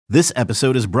This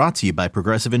episode is brought to you by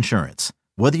Progressive Insurance.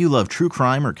 Whether you love true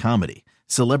crime or comedy,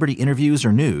 celebrity interviews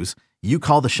or news, you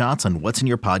call the shots on what's in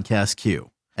your podcast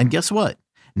queue. And guess what?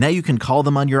 Now you can call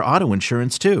them on your auto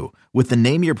insurance too with the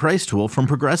Name Your Price tool from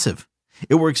Progressive.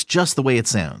 It works just the way it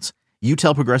sounds. You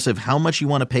tell Progressive how much you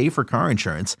want to pay for car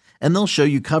insurance, and they'll show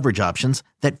you coverage options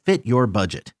that fit your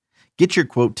budget. Get your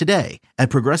quote today at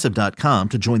Progressive.com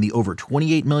to join the over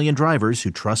 28 million drivers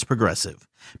who trust Progressive.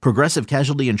 Progressive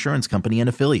Casualty Insurance Company and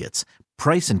Affiliates.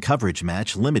 Price and coverage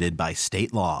match limited by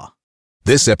state law.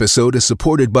 This episode is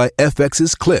supported by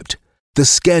FX's Clipped, the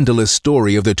scandalous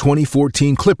story of the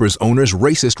 2014 Clippers owner's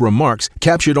racist remarks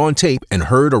captured on tape and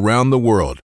heard around the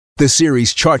world. The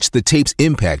series charts the tape's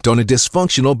impact on a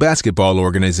dysfunctional basketball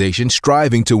organization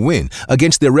striving to win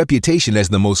against their reputation as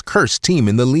the most cursed team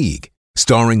in the league.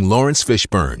 Starring Lawrence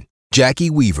Fishburne, Jackie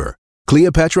Weaver,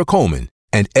 Cleopatra Coleman,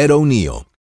 and Ed O'Neill.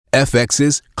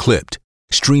 FX's Clipped,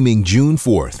 streaming June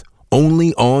 4th,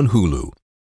 only on Hulu.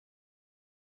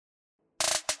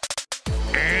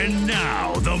 And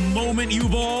now, the moment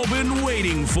you've all been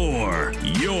waiting for.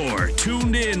 You're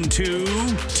tuned in to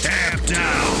Tapped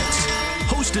Out.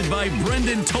 Hosted by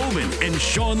Brendan Tobin and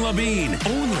Sean Levine,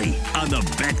 only on the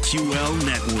BetQL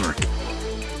Network.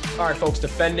 All right, folks,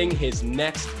 defending his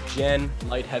next-gen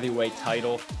light heavyweight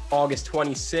title, August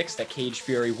 26th at Cage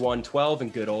Fury 112 in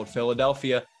good old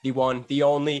Philadelphia, the one, the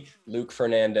only, Luke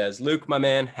Fernandez. Luke, my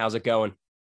man, how's it going?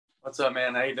 What's up,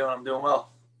 man? How you doing? I'm doing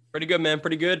well. Pretty good, man.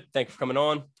 Pretty good. Thank you for coming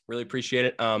on. Really appreciate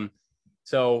it.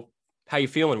 So how you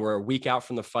feeling? We're a week out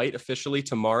from the fight officially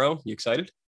tomorrow. You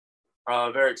excited?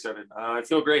 Very excited. I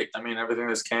feel great. I mean, everything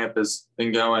this camp has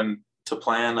been going to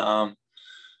plan.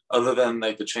 Other than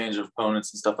like the change of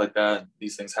opponents and stuff like that,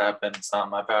 these things happen. It's not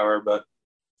in my power, but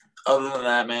other than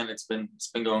that, man, it's been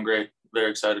going great.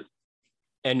 Very excited.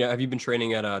 And have you been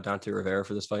training at Dante Rivera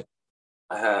for this fight?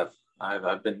 I have.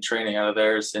 I've been training out of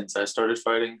there since I started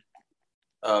fighting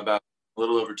about a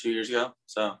little over 2 years ago.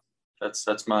 So that's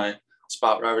my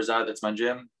spot where I reside. That's my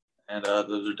gym, and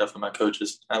those are definitely my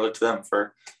coaches. I look to them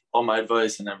for all my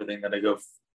advice and everything that I go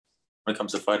when it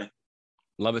comes to fighting.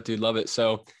 Love it, dude. Love it.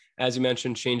 So, as you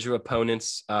mentioned, change of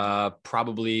opponents,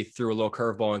 probably threw a little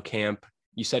curveball in camp.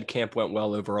 You said camp went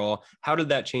well overall. How did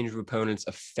that change of opponents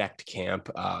affect camp?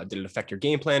 Did it affect your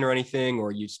game plan or anything,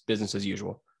 or you just business as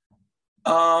usual?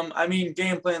 I mean,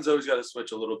 game plan's always got to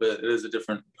switch a little bit. It is a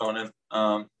different opponent.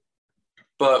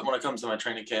 But when it comes to my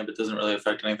training camp, it doesn't really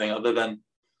affect anything other than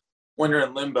when you're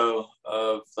in limbo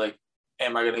of like,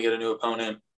 am I going to get a new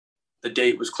opponent? The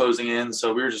date was closing in,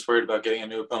 so we were just worried about getting a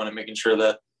new opponent, making sure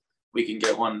that we can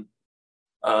get one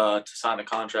to sign a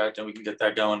contract and we can get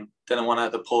that going. Didn't want to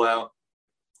have to pull out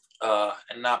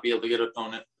and not be able to get an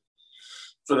opponent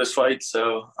for this fight.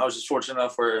 So I was just fortunate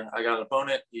enough where I got an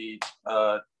opponent. He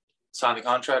signed the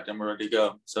contract and we're ready to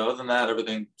go. So other than that,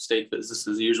 everything stayed business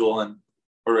as usual and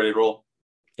we're ready to roll.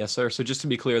 Yes, sir. So just to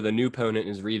be clear, the new opponent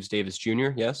is Reeves Davis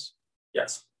Jr., yes?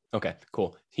 Yes. Okay,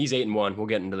 cool. He's 8-1. We'll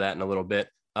get into that in a little bit.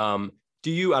 I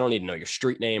don't need to know your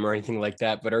street name or anything like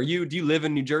that, but do you live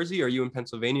in New Jersey? Are you in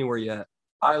Pennsylvania? Where are you at?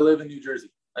 I live in New Jersey.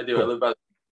 I do. Cool.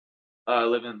 I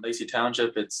live in Lacey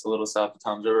Township. It's a little south of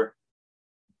Toms River.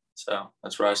 So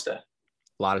that's where I stay. A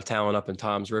lot of talent up in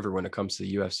Toms River when it comes to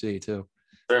the UFC too.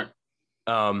 Sure.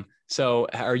 So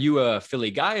are you a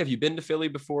Philly guy? Have you been to Philly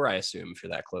before? I assume if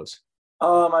you're that close.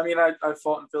 I mean, I've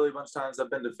fought in Philly a bunch of times. I've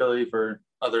been to Philly for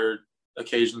other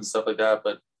occasions, stuff like that,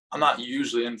 but I'm not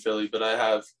usually in Philly, but I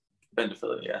have been to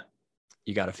Philly, yeah.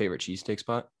 You got a favorite cheesesteak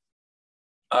spot?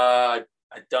 I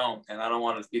don't, and I don't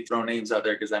want to be throwing names out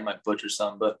there because I might butcher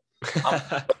some, but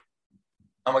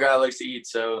I'm a guy that likes to eat,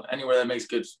 so anywhere that makes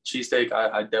good cheesesteak,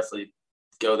 I definitely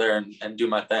go there and do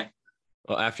my thing.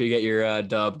 Well, after you get your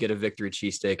dub, get a victory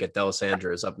cheesesteak at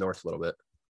D'Alessandra's up north a little bit.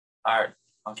 All right,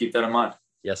 I'll keep that in mind.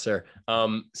 Yes, sir.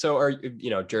 So are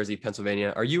Jersey,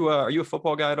 Pennsylvania? Are you a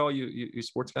football guy at all? You a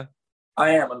sports guy?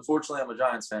 I am. Unfortunately, I'm a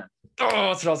Giants fan. Oh,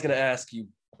 that's what I was going to ask you.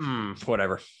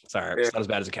 Whatever. It's all right. Yeah. It's not as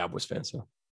bad as a Cowboys fan. So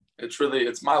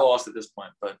It's my loss at this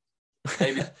point, but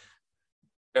maybe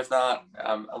if not,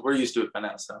 we're used to it by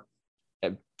now. So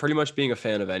pretty much being a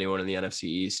fan of anyone in the NFC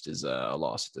East is a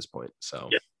loss at this point. So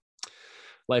yeah.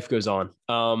 Life goes on.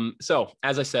 So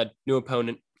as I said, new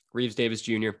opponent, Reeves Davis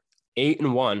Jr.,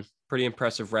 8-1, pretty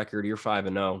impressive record. You're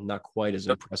 5-0, not quite as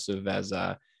impressive as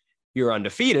you're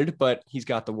undefeated, but he's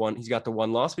got the one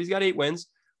loss, but he's got 8 wins.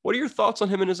 What are your thoughts on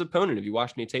him and his opponent? Have you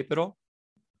watched any tape at all?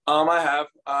 I have.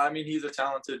 I mean, he's a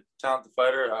talented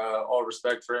fighter. All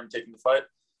respect for him taking the fight.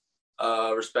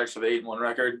 Respect for the 8-1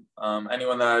 record.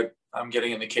 Anyone that I'm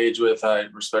getting in the cage with, I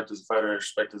respect as a fighter, I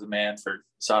respect as a man for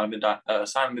signing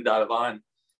the dotted line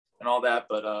and all that.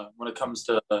 But when it comes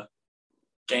to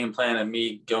game plan and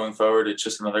me going forward. It's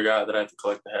just another guy that I have to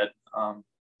collect the head.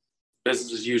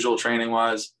 Business as usual, training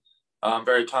wise. I'm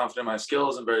very confident in my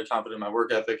skills and very confident in my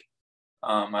work ethic.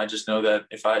 I just know that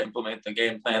if I implement the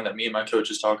game plan that me and my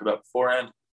coaches talk about beforehand,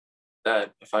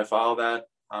 that if I follow that,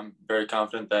 I'm very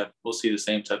confident that we'll see the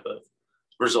same type of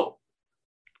result.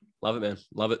 Love it, man.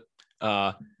 Love it.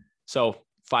 So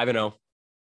 5-0,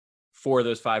 4 of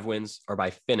those 5 wins are by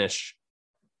finish.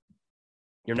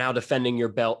 You're now defending your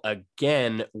belt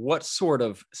again. What sort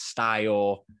of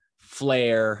style,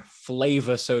 flavor,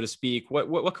 so to speak?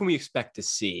 What can we expect to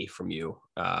see from you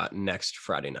next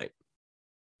Friday night?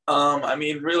 I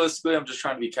mean, realistically, I'm just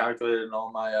trying to be calculated in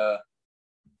all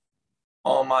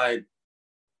my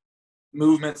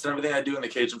movements and everything I do in the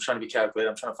cage. I'm trying to be calculated.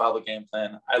 I'm trying to follow the game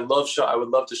plan. I would love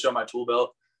to show my tool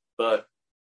belt, but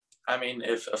I mean,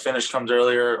 if a finish comes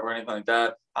earlier or anything like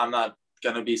that, I'm not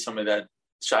going to be somebody that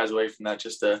shies away from that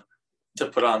just to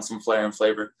put on some flair and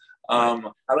flavor. I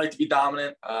like to be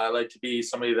dominant. I like to be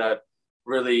somebody that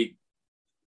really,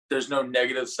 there's no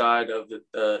negative side of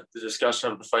the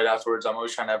discussion of the fight afterwards. I'm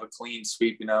always trying to have a clean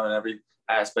sweep, in every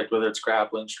aspect, whether it's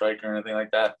grappling, striking, or anything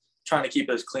like that. Trying to keep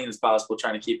it as clean as possible,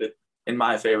 trying to keep it in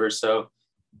my favor. So,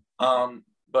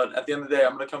 but at the end of the day,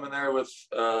 I'm going to come in there with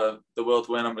the will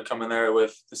to win. I'm going to come in there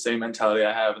with the same mentality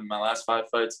I have in my last 5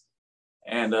 fights.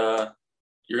 And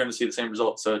you're going to see the same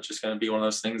result. So it's just going to be one of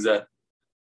those things that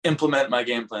implement my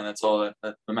game plan. That's all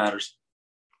that matters.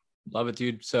 Love it,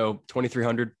 dude. So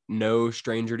 2,300, no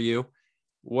stranger to you.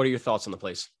 What are your thoughts on the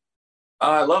place?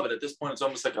 I love it. At this point, it's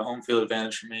almost like a home field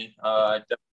advantage for me. I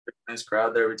definitely get a nice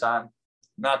crowd there every time.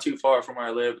 Not too far from where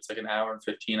I live. It's like an hour and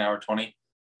 15, hour 20.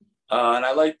 And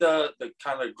I like the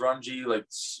kind of grungy, like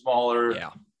smaller,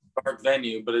 dark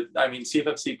venue. But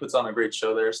CFFC puts on a great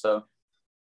show there. So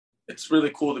it's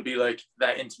really cool to be like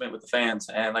that intimate with the fans.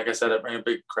 And like I said, I bring a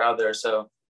big crowd there. So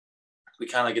we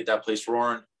kind of get that place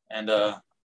roaring. And I'm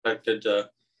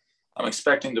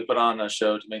expecting to put on a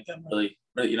show to make them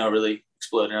really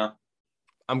explode.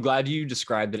 I'm glad you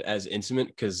described it as intimate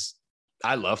because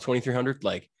I love 2,300.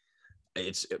 Like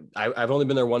I've only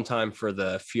been there one time for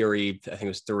the Fury. I think it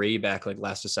was 3 back like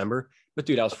last December. But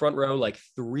dude, I was front row, like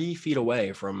 3 feet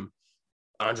away from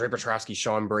Andre Petrosky,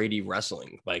 Sean Brady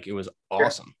wrestling. Like it was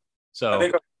awesome. So I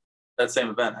think that same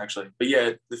event actually. But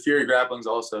yeah, the Fury grappling is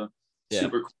also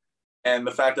super cool. And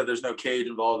the fact that there's no cage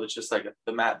involved, it's just like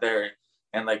the mat there.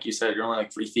 And like you said, you're only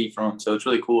like 3 feet from them. So it's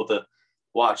really cool to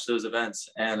watch those events.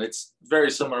 And it's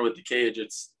very similar with the cage.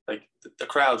 It's like the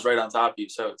crowd's right on top of you.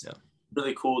 So it's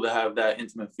really cool to have that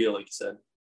intimate feel, like you said.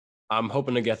 I'm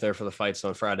hoping to get there for the fights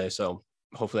on Friday. So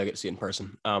hopefully I get to see it in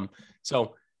person.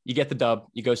 So you get the dub,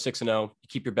 you go 6-0, you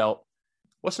keep your belt.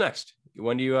 What's next?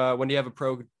 When do you have a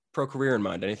pro career in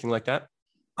mind? Anything like that?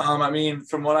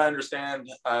 From what I understand,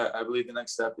 I believe the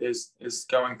next step is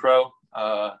going pro.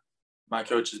 My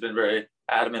coach has been very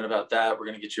adamant about that. We're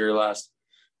going to get your last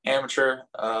amateur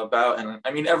bout.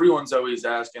 And everyone's always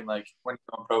asking like, when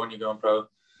you going pro?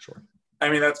 Sure.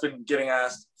 That's been getting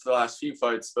asked for the last few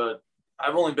fights, but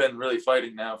I've only been really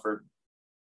fighting now for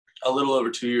a little over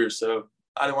 2 years. So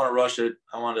I didn't want to rush it.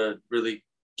 I want to really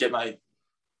get my,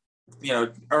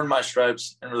 earn my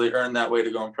stripes and really earn that way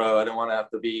to going pro. I didn't want to have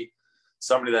to be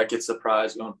somebody that gets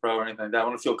surprised going pro or anything like that. I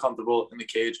want to feel comfortable in the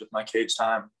cage with my cage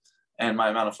time and my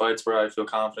amount of fights where I feel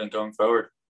confident going forward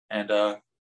and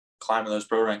climbing those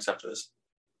pro ranks after this.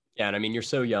 Yeah. And you're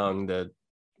so young,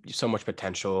 so much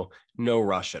potential, no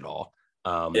rush at all.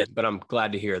 But I'm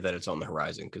glad to hear that it's on the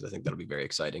horizon because I think that'll be very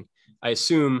exciting. I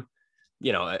assume,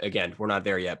 again, we're not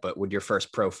there yet, but would your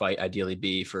first pro fight ideally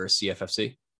be for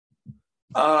CFFC?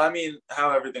 How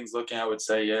everything's looking, I would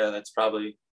say, that's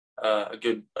probably a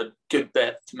good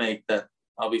bet to make that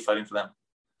I'll be fighting for them.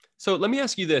 So let me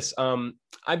ask you this.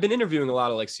 I've been interviewing a lot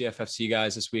of like CFFC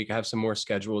guys this week. I have some more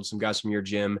scheduled, some guys from your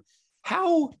gym.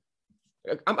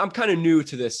 I'm kind of new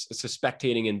to this, to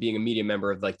spectating and being a media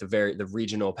member of like the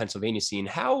regional Pennsylvania scene.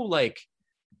 How like,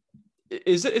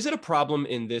 is it a problem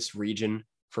in this region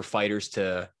for fighters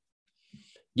to,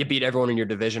 you beat everyone in your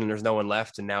division and there's no one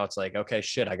left. And now it's like, okay,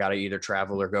 shit, I got to either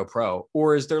travel or go pro.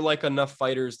 Or is there like enough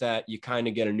fighters that you kind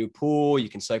of get a new pool, you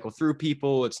can cycle through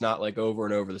people. It's not like over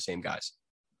and over the same guys.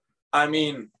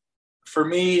 For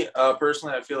me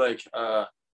personally, I feel like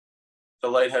the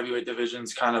light heavyweight division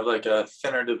is kind of like a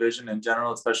thinner division in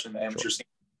general, especially in the amateur scene.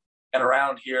 And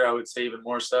around here, I would say even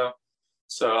more so.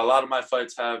 So a lot of my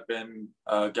fights have been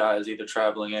guys either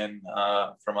traveling in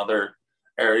from other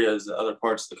areas, other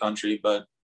parts of the country. But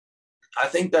I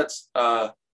think that's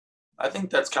kind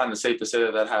of safe to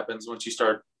say that happens once you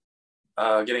start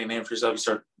getting a name for yourself. You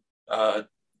start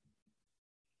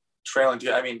trailing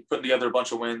to, I mean, putting together a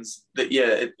bunch of wins. That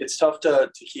it's tough to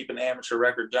keep an amateur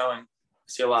record going. I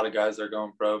see a lot of guys that are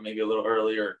going pro maybe a little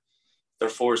earlier. They're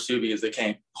forced to because they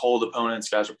can't hold opponents.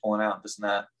 Guys are pulling out this and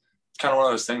that. It's kind of one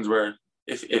of those things where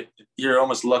if you're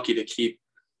almost lucky to keep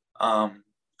an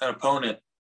opponent,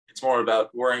 it's more about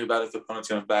worrying about if the opponent's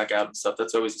going to back out and stuff.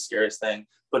 That's always the scariest thing.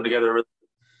 Putting together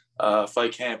a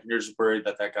fight camp and you're just worried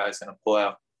that guy's going to pull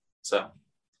out. So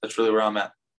that's really where I'm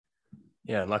at.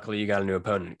 Yeah, luckily you got a new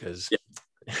opponent because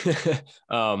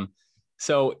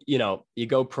so, you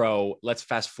go pro. Let's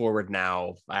fast forward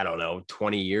now, I don't know,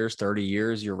 20 years, 30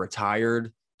 years, you're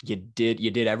retired. You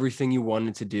did everything you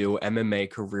wanted to do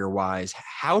MMA career-wise.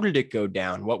 How did it go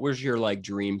down? What was your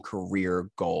dream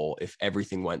career goal if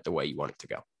everything went the way you want it to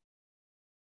go?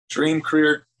 Dream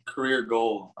career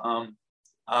goal.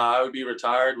 I would be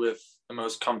retired with the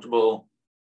most comfortable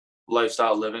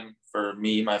lifestyle living for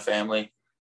me, my family,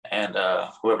 and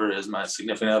whoever is my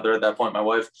significant other at that point, my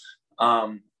wife.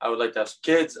 I would like to have some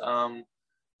kids. I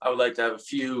would like to have a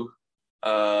few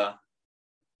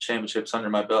championships under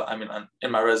my belt. I mean,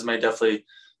 in my resume, definitely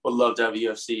would love to have a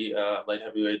UFC light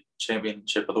heavyweight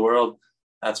championship of the world.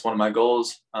 That's one of my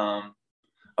goals. I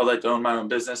would like to own my own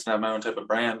business and have my own type of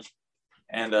brand,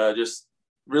 and just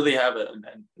really have a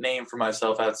name for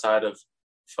myself outside of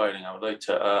fighting. I would like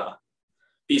to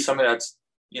be somebody that's,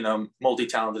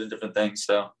 multi-talented in different things.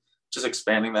 So just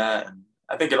expanding that. And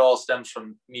I think it all stems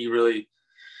from me really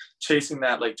chasing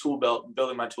that tool belt and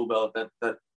building my tool belt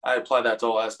that I apply that to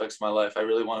all aspects of my life. I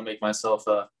really want to make myself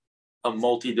a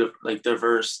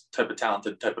diverse type of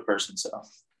talented type of person. So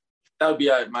that would be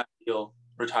my ideal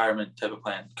retirement type of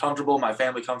plan. Comfortable, my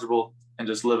family comfortable, and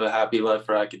just live a happy life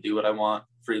where I could do what I want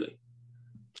freely.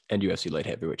 And UFC light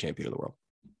heavyweight champion of the world.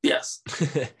 Yes.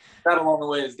 That along the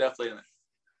way is definitely in it.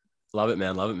 Love it,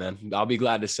 man. Love it, man. I'll be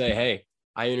glad to say, hey,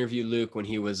 I interviewed Luke when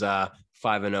he was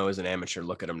 5-0 as an amateur.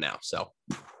 Look at him now. So,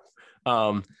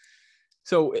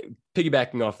 so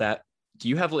piggybacking off that, do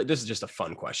you have, this is just a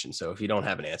fun question. So if you don't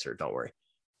have an answer, don't worry.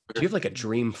 Do you have a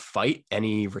dream fight?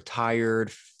 Any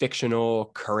retired, fictional,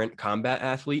 current combat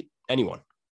athlete? Anyone?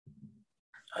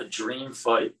 A dream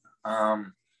fight. I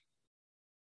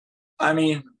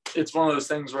mean, it's one of those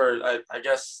things where I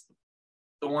guess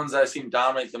the ones I've seen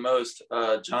dominate the most,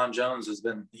 John Jones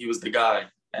he was the guy.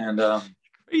 And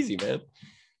crazy, man.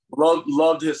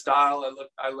 Loved his style.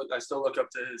 I still look up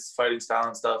to his fighting style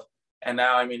and stuff. And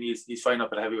now, I mean, he's fighting up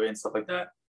at heavyweight and stuff like that.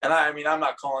 And I'm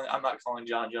not calling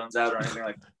John Jones out or anything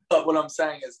like that. But what I'm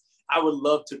saying is I would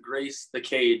love to grace the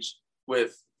cage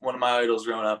with one of my idols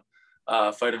growing up,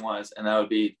 fighting wise. And that would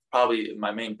be probably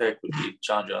my main pick would be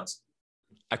John Jones.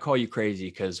 I call you crazy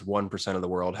because 1% of the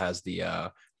world has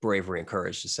the bravery and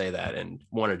courage to say that and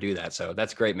want to do that. So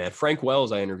that's great, man. Frank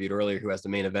Wells, I interviewed earlier, who has the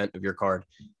main event of your card.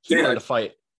 He wanted to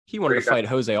fight. He wanted to fight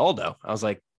Jose Aldo. I was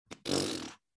like,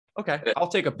 okay, I'll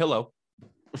take a pillow.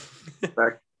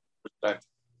 Respect.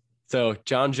 So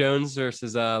John Jones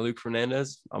versus Luke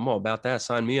Fernandez. I'm all about that.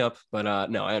 Sign me up. But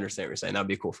no, I understand what you're saying. That'd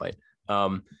be a cool fight.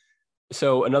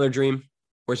 So another dream.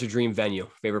 Where's your dream venue?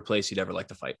 Favorite place you'd ever like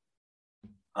to fight?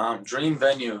 Dream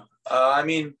venue. I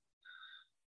mean,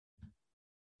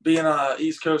 being a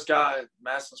East Coast guy,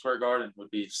 Madison Square Garden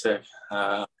would be sick.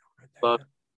 But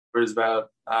it's about.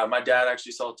 My dad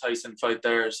actually saw Tyson fight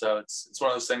there, so it's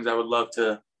one of those things I would love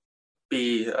to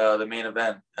be the main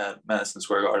event at Madison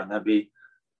Square Garden.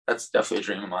 That's definitely a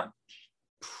dream of mine.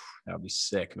 That would be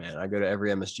sick, man. I go to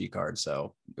every MSG card,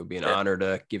 so it would be an honor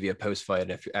to give you a post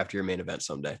fight after your main event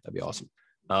someday. That'd be awesome.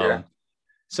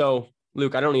 So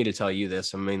Luke, I don't need to tell you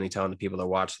this. I'm mainly telling the people that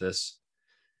watch this.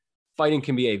 Fighting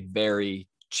can be a very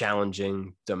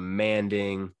challenging,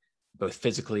 demanding, both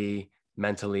physically,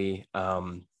 mentally,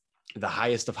 the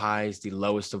highest of highs, the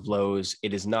lowest of lows.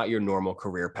 It is not your normal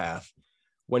career path.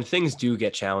 When things do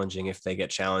get challenging, if they get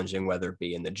challenging, whether it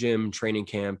be in the gym, training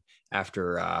camp,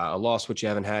 after a loss, which you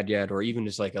haven't had yet, or even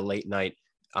just a late night,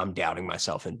 I'm doubting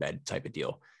myself in bed type of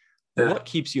deal. Yeah. What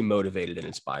keeps you motivated and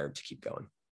inspired to keep going?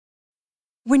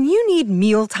 When you need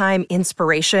mealtime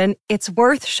inspiration, it's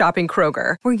worth shopping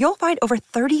Kroger, where you'll find over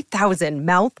 30,000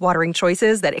 mouth-watering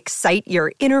choices that excite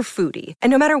your inner foodie. And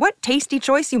no matter what tasty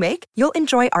choice you make, you'll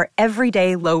enjoy our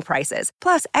everyday low prices,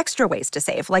 plus extra ways to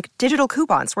save, like digital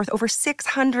coupons worth over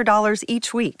 $600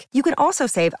 each week. You can also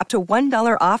save up to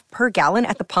 $1 off per gallon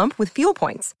at the pump with fuel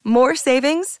points. More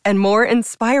savings and more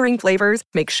inspiring flavors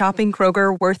make shopping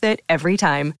Kroger worth it every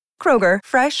time. Kroger,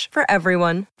 fresh for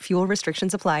everyone. Fuel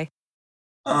restrictions apply.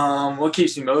 What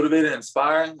keeps me motivated and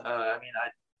inspiring?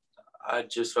 I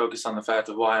just focus on the fact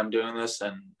of why I'm doing this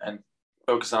and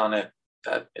focus on it,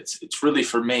 that it's really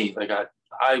for me.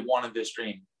 I wanted this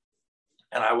dream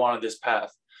and I wanted this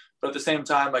path But at the same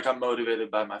time, like I'm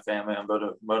motivated by my family. I'm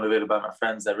motivated by my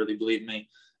friends that really believe in me.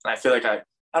 And I feel like I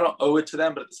don't owe it to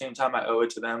them, but at the same time, I owe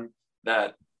it to them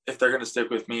that if they're going to stick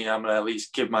with me, I'm going to at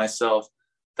least give myself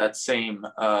that same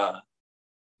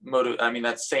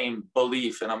that same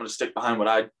belief. And I'm going to stick behind what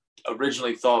I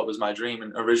originally thought was my dream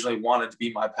and originally wanted to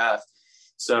be my path.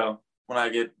 So when I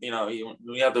get, when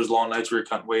you have those long nights where you're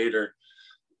cutting weight or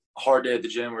a hard day at the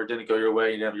gym where it didn't go your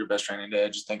way, you didn't have your best training day, I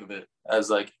just think of it as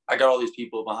like, I got all these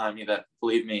people behind me that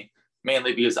believe me,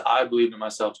 mainly because I believed in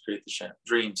myself to create the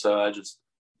dream. So I just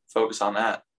focus on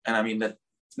that. And I mean, the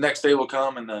next day will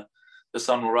come and the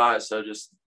sun will rise. So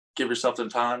just give yourself some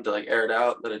time to like air it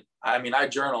out. I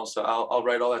journal, so I'll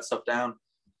write all that stuff down.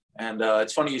 And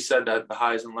it's funny you said that, the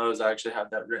highs and lows. I actually have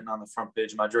that written on the front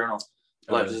page of my journal.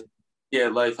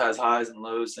 Life has highs and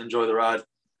lows. Enjoy the ride.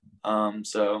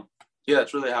 So yeah,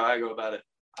 that's really how I go about it.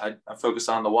 I focus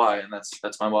on the why, and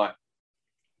that's my why.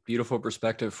 Beautiful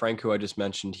perspective. Frank, who I just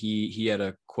mentioned, he had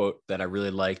a quote that I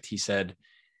really liked. He said,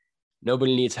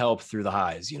 "Nobody needs help through the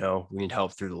highs, we need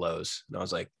help through the lows." And I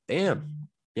was like, damn,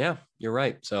 yeah, you're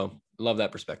right. So I love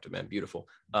that perspective, man. Beautiful.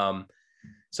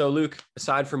 So Luke,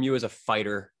 aside from you as a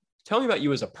fighter, tell me about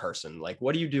you as a person. Like,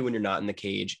 what do you do when you're not in the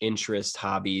cage? Interests,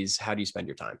 hobbies? How do you spend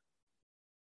your time?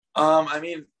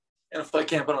 In a fight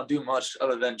camp, I don't do much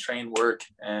other than train, work,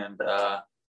 and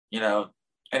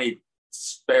any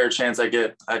spare chance I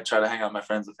get, I try to hang out with my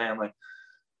friends and family.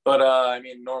 But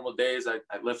normal days, I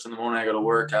lift in the morning, I go to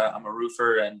work. I'm a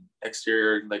roofer and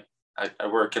exterior, like I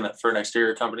work for an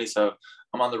exterior company, so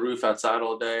I'm on the roof outside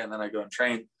all day, and then I go and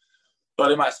train.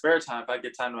 But in my spare time, if I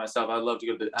get time to myself, I like to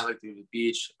go to the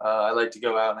beach. I like to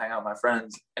go out and hang out with my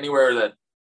friends. Anywhere that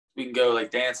we can go,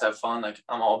 like dance, have fun, like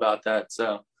I'm all about that.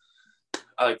 So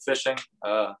I like fishing,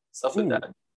 stuff like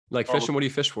that. Like fishing, what do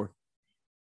you fish for?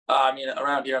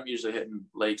 Around here, I'm usually hitting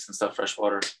lakes and stuff,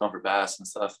 freshwater, bumper bass and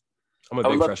stuff. I'm a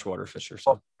big freshwater fisher.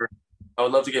 So I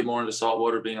would love to get more into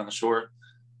saltwater, being on the shore,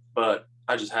 but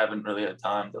I just haven't really had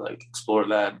time to like explore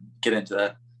that and get into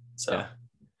that. So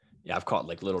yeah, I've caught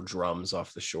like little drums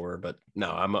off the shore, but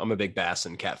no, I'm a big bass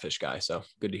and catfish guy. So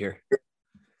good to hear.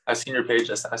 I've seen your page.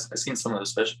 I've seen some of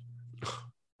those fish.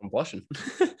 I'm blushing.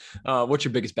 What's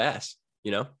your biggest bass?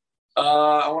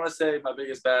 I want to say my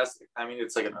biggest bass.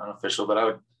 It's like an unofficial,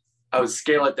 but I would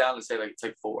scale it down to say like it's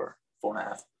like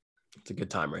 4.5. It's a good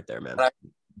time right there, man.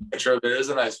 Sure, it is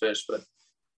a nice fish, but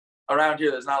around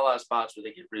here, there's not a lot of spots where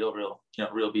they get real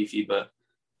beefy. But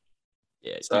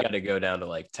yeah, so you got to go down to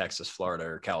like Texas, Florida,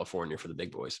 or California for the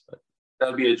big boys. But that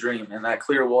would be a dream. And that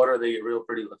clear water, they get real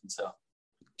pretty looking. So,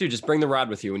 dude, just bring the rod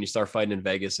with you when you start fighting in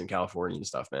Vegas and California and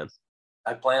stuff, man.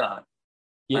 I plan on it.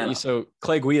 Yeah. So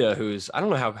Clay Guida, who's, I don't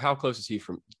know how close is he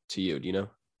to you? Do you know?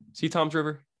 Is he Tom's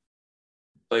River?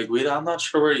 Clay Guida, I'm not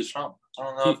sure where he's from. I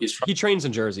don't know if he's from. He trains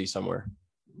in Jersey somewhere.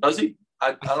 Does he?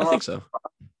 I don't know. I think so.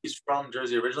 He's from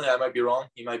Jersey originally. I might be wrong.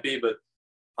 He might be, but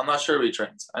I'm not sure where he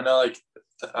trains. I know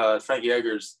like Frankie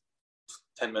Egger's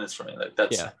 10 minutes from me. Like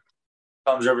that's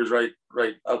Tom's River's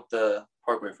right up the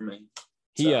parkway from me.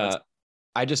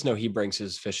 I just know he brings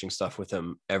his fishing stuff with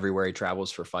him everywhere he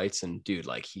travels for fights, and dude,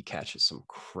 like he catches some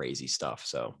crazy stuff.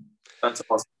 So that's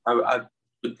awesome.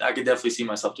 I could definitely see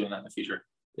myself doing that in the future.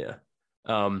 Yeah.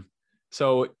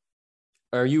 So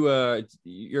are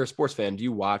you're a sports fan? Do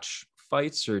you watch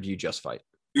fights or do you just fight?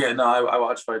 Yeah, no, I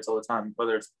watch fights all the time.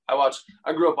 Whether it's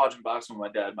I grew up watching boxing with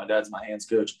my dad. My dad's my hands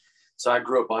coach, so I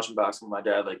grew up watching boxing with my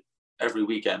dad like every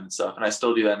weekend and stuff, and I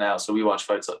still do that now. So we watch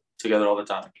fights together all the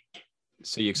time.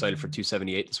 So you excited for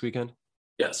 278 this weekend?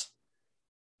 Yes.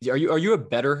 Are you a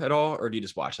bettor at all, or do you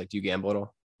just watch? Like, do you gamble at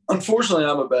all? Unfortunately,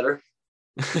 I'm a bettor.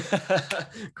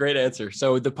 Great answer.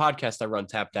 So the podcast I run,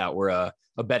 Tapped Out, we're a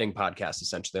betting podcast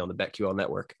essentially on the BetQL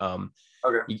network.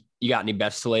 Okay. You got any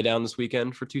bets to lay down this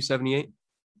weekend for 278?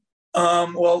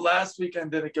 Well, last weekend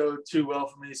didn't go too well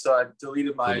for me, so I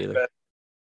deleted my bet.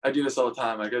 I do this all the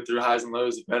time. I go through highs and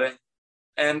lows of betting,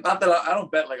 and not that I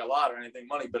don't bet like a lot or anything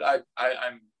money, but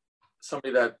I'm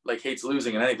somebody that like hates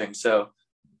losing in anything. So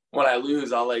when I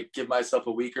lose, I'll like give myself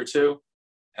a week or two,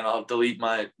 and I'll delete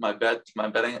my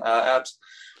betting apps.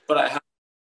 But I haven't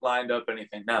lined up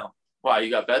anything now. Why, you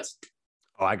got bets?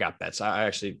 Oh, I got bets. I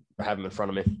actually have them in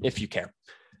front of me, if you care.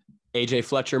 AJ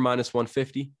Fletcher minus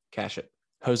 150, cash it.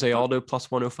 Jose Aldo plus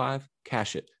 105,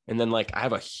 cash it. And then like I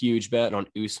have a huge bet on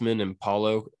Usman and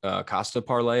Paulo Costa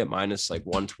parlay at minus like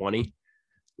 120.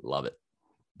 Love it.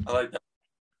 I like that.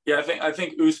 Yeah, I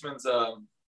think Usman's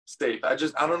safe. I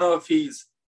don't know if he's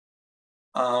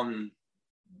right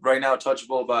now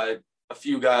touchable by a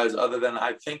few guys other than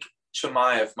I think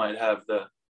Chimaev might have the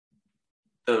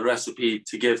recipe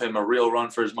to give him a real run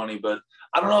for his money, but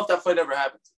I don't know if that fight ever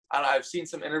happens. I've seen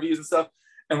some interviews and stuff,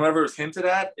 And whenever it was hinted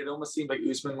at, it almost seemed like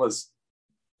Usman was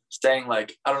saying,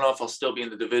 like, I don't know if I'll still be in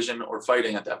the division or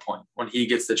fighting at that point when he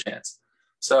gets the chance.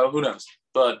 So who knows?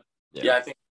 But yeah, I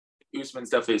think Usman's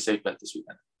definitely a safe bet this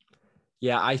weekend.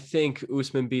 Yeah, I think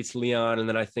Usman beats Leon, and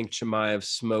then I think Chimaev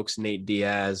smokes Nate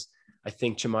Diaz. I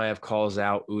think Chimaev calls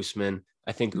out Usman.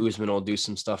 I think Usman will do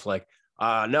some stuff like, no,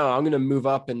 I'm going to move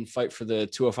up and fight for the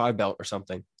 205 belt or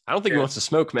something. I don't think he wants to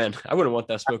smoke, man. I wouldn't want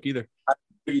that smoke either.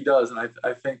 He does, and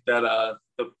I think that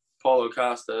the Paulo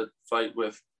Costa fight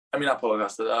with, I mean, not Paulo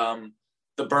Costa,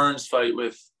 the Burns fight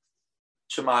with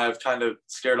Chimaev kind of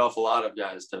scared off a lot of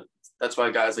guys. That's why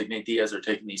guys like Nate Diaz are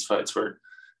taking these fights where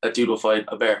that dude will fight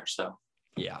a bear. So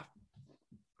yeah,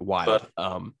 wild.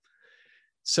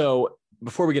 So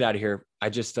before we get out of here,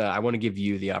 I want to give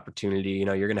you the opportunity. You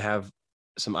know, you're going to have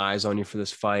some eyes on you for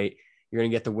this fight. You're going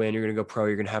to get the win. You're going to go pro.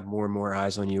 You're going to have more and more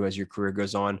eyes on you as your career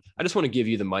goes on. I just want to give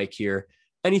you the mic here.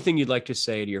 Anything you'd like to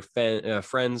say to your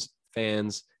friends,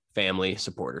 fans, family,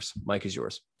 supporters? Mic is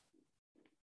yours.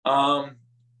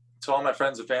 To all my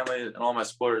friends and family and all my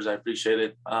supporters, I appreciate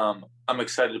it. I'm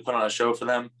excited to put on a show for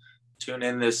them. Tune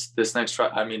in this next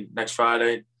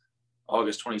Friday,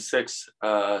 August 26th,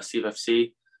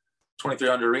 CFFC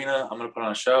 2300 Arena. I'm going to put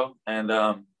on a show,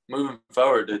 and moving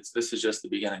forward, this is just the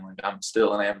beginning. Like, I'm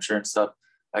still an amateur and stuff.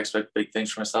 I expect big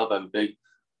things for myself. I have a big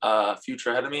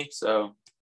future ahead of me. So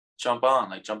jump on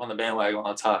the bandwagon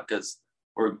while it's hot, because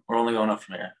we're only going up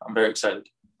from here. I'm very excited.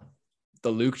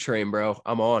 The Luke train, bro.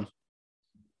 I'm on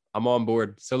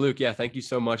board. So Luke, yeah, thank you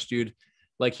so much, dude.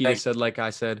 Like he said, like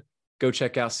I said, go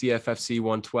check out CFFC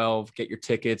 112, get your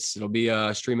tickets. It'll be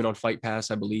streaming on Fight Pass,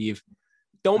 I believe.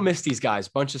 Don't miss these guys.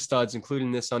 Bunch of studs,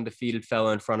 including this undefeated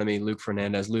fella in front of me, Luke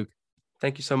Fernandez. Luke,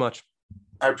 thank you so much.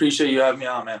 I appreciate you having me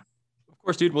on, man. Of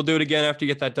course, dude. We'll do it again after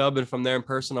you get that dub, and from there in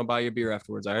person, I'll buy you a beer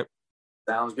afterwards. All right.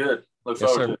 Sounds good. Look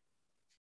forward to it.